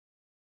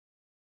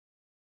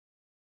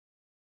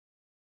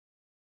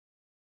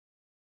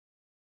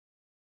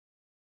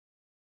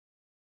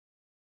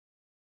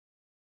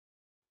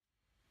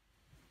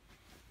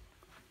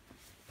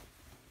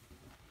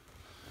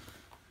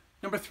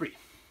Number 3,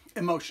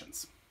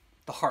 emotions,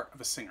 the heart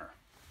of a singer.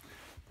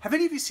 Have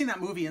any of you seen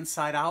that movie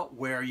Inside Out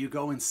where you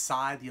go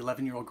inside the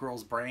 11-year-old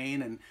girl's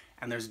brain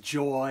and there's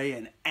joy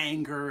and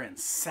anger and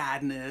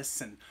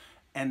sadness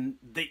and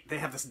they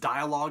have this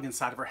dialogue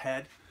inside of her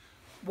head?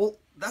 Well,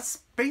 that's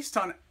based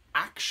on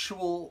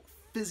actual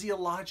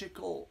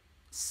physiological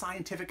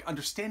scientific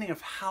understanding of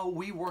how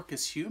we work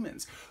as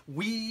humans.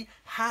 We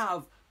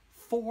have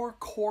 4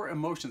 core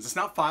emotions. It's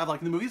not 5 like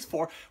in the movie, it's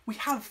 4. We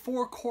have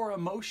 4 core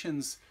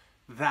emotions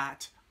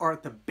that are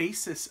at the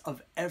basis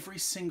of every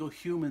single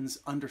human's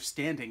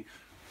understanding.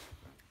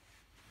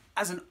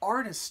 As an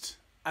artist,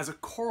 as a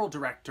choral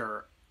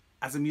director,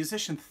 as a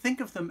musician,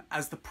 think of them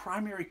as the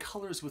primary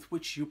colors with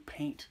which you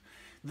paint.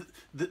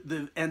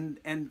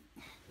 And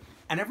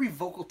every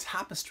vocal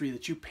tapestry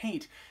that you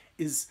paint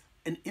is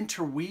an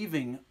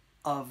interweaving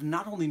of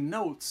not only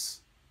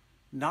notes,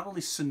 not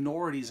only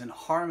sonorities and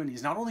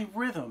harmonies, not only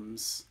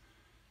rhythms,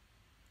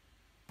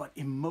 but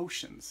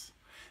emotions.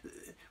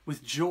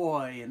 With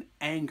joy and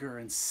anger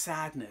and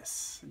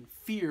sadness and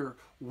fear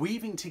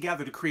weaving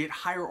together to create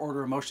higher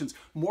order emotions,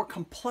 more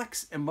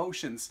complex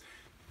emotions.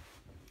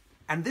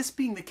 And this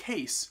being the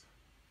case,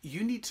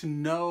 you need to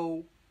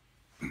know,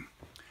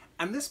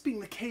 and this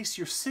being the case,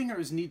 your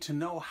singers need to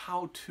know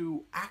how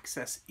to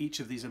access each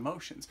of these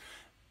emotions.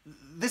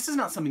 This is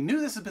not something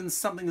new. This has been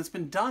something that's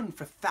been done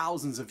for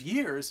thousands of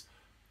years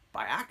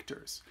by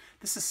actors.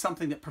 This is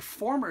something that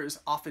performers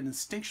often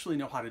instinctually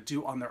know how to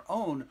do on their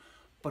own,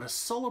 but a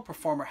solo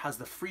performer has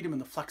the freedom and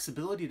the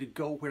flexibility to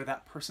go where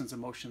that person's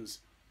emotions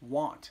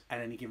want at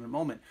any given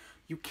moment.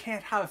 You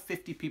can't have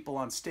 50 people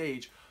on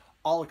stage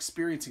all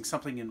experiencing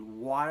something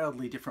in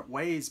wildly different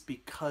ways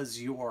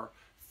because your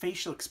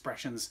facial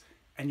expressions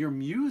and your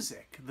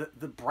music,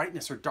 the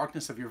brightness or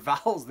darkness of your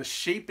vowels, the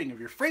shaping of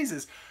your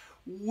phrases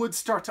would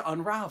start to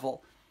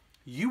unravel.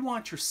 You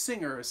want your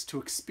singers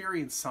to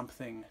experience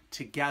something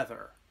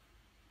together.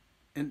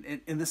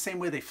 In the same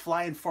way they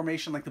fly in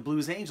formation like the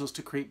Blues Angels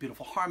to create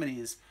beautiful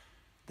harmonies,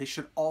 they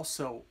should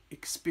also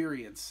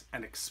experience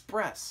and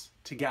express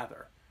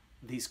together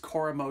these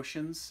core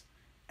emotions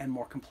and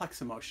more complex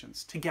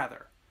emotions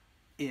together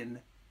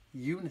in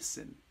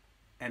unison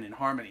and in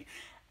harmony.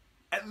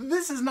 And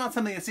this is not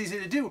something that's easy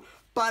to do,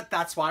 but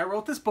that's why I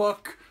wrote this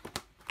book,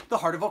 The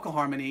Heart of Vocal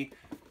Harmony,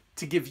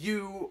 to give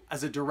you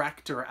as a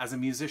director, as a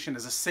musician,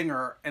 as a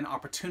singer, an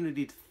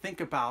opportunity to think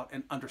about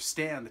and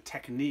understand the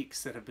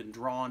techniques that have been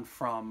drawn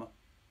from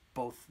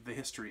both the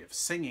history of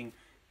singing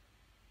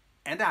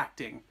and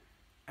acting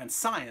and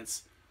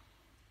science,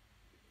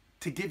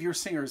 to give your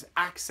singers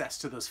access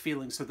to those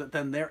feelings so that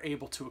then they're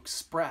able to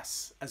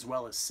express as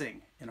well as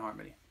sing in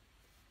harmony.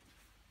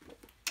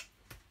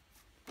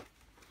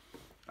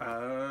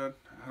 How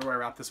do I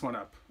wrap this one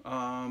up?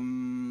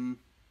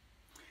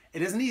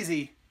 It isn't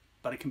easy,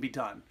 but it can be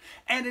done.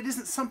 And it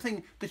isn't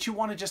something that you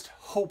want to just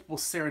hope will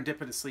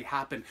serendipitously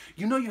happen.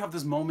 You know, you have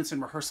those moments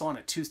in rehearsal on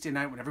a Tuesday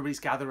night when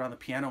everybody's gathered around the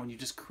piano and you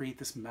just create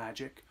this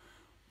magic.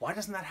 Why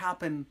doesn't that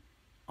happen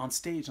on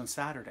stage on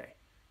Saturday?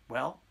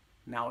 Well,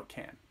 now it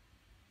can.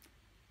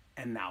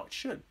 And now it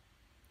should.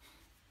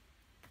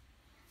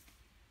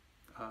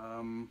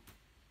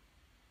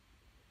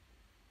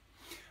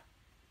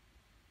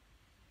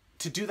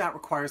 To do that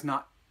requires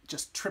not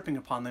just tripping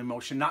upon the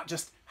emotion, not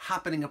just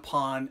happening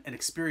upon an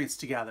experience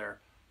together,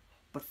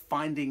 but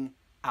finding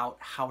out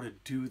how to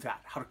do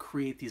that, how to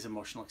create these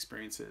emotional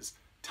experiences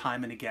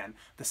time and again,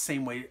 the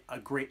same way a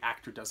great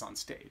actor does on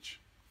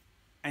stage.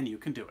 And you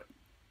can do it.